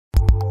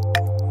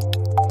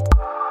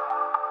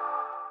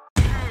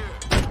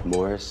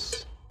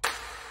Morris,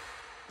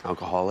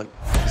 alcoholic.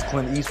 Is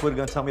Clint Eastwood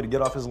gonna tell me to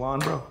get off his lawn,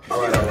 bro?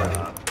 All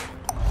right.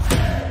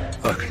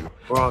 Look,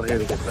 we're all here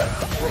to get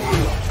better.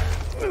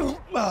 Oh,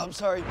 I'm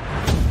sorry.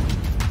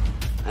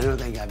 I don't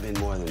think I've been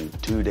more than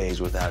 2 days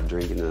without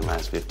drinking in the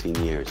last 15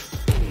 years.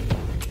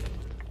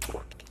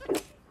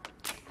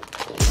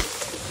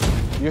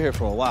 You're here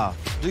for a while.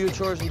 Do your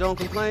chores and don't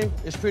complain.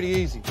 It's pretty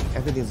easy.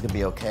 Everything's gonna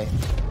be okay.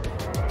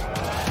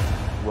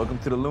 Welcome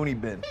to the loony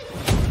bin.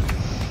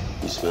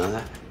 You smell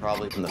that?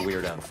 Probably from the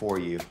weirdo before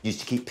you. Used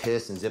to keep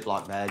piss in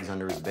Ziploc bags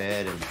under his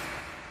bed and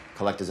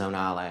collect his own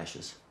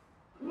eyelashes.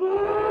 Hi,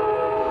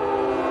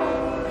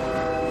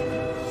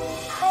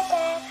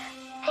 Dad.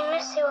 I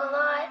miss you a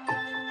lot.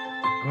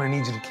 I'm gonna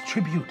need you to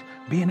contribute,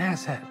 be an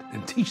asset,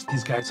 and teach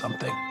these guys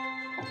something.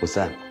 What's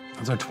that?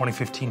 That's our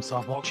 2015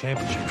 softball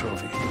championship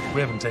trophy.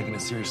 We haven't taken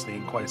it seriously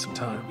in quite some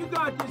time. You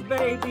got this,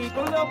 baby.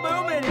 Put a little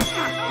boom in it.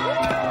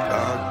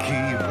 I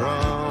keep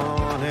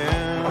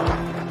running.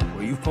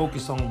 Where you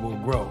focus on will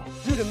grow.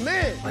 You the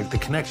man. Like the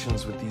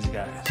connections with these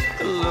guys.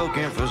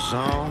 Looking for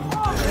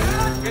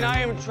something. And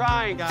I am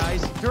trying,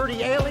 guys.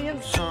 Dirty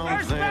aliens.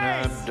 Something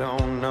I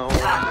don't know.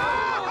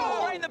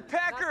 Oh, right in the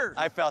pecker.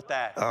 I felt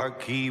that. I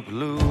keep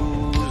losing.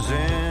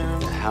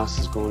 The house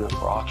is going up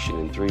for auction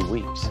in 3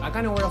 weeks. I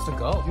got nowhere else to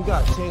go. You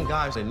got 10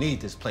 guys that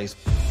need this place.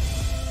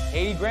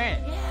 80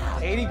 grand. Yeah.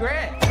 80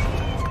 grand.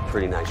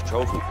 Pretty nice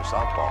trophy for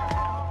softball.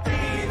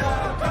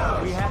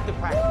 We have to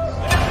practice.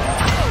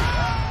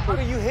 Look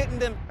at you hitting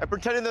them and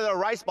pretending that they're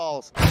rice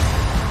balls.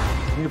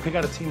 You need to pick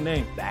out a team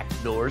name.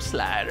 Backdoor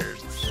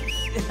sliders.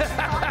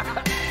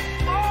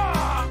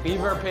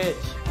 Fever pitch.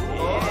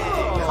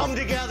 Yeah. Come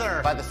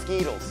together by the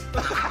Skeetles.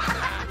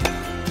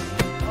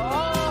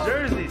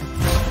 Jerseys.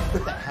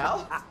 What the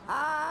hell?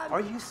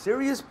 Are you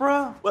serious,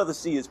 bro? Well, the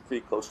C is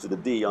pretty close to the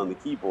D on the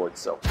keyboard,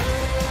 so.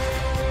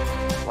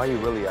 Why are you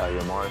really out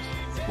here, Morris?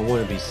 I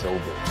want to be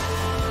sober.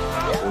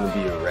 I want to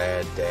be a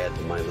rad dad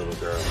to my little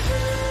girl.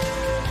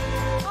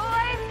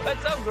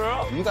 What's up,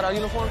 girl? You got our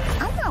uniform?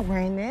 I'm not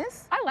wearing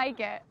this. I like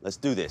it. Let's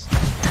do this.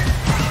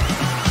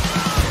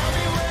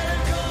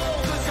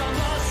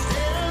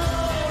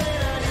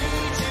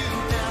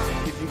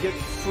 If you get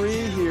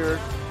free here,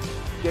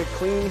 get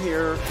clean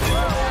here, a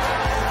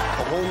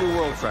whole new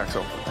world cracks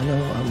open. I know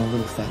I'm a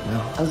little fat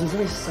now. I was a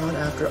very sought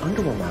after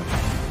underwear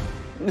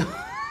model.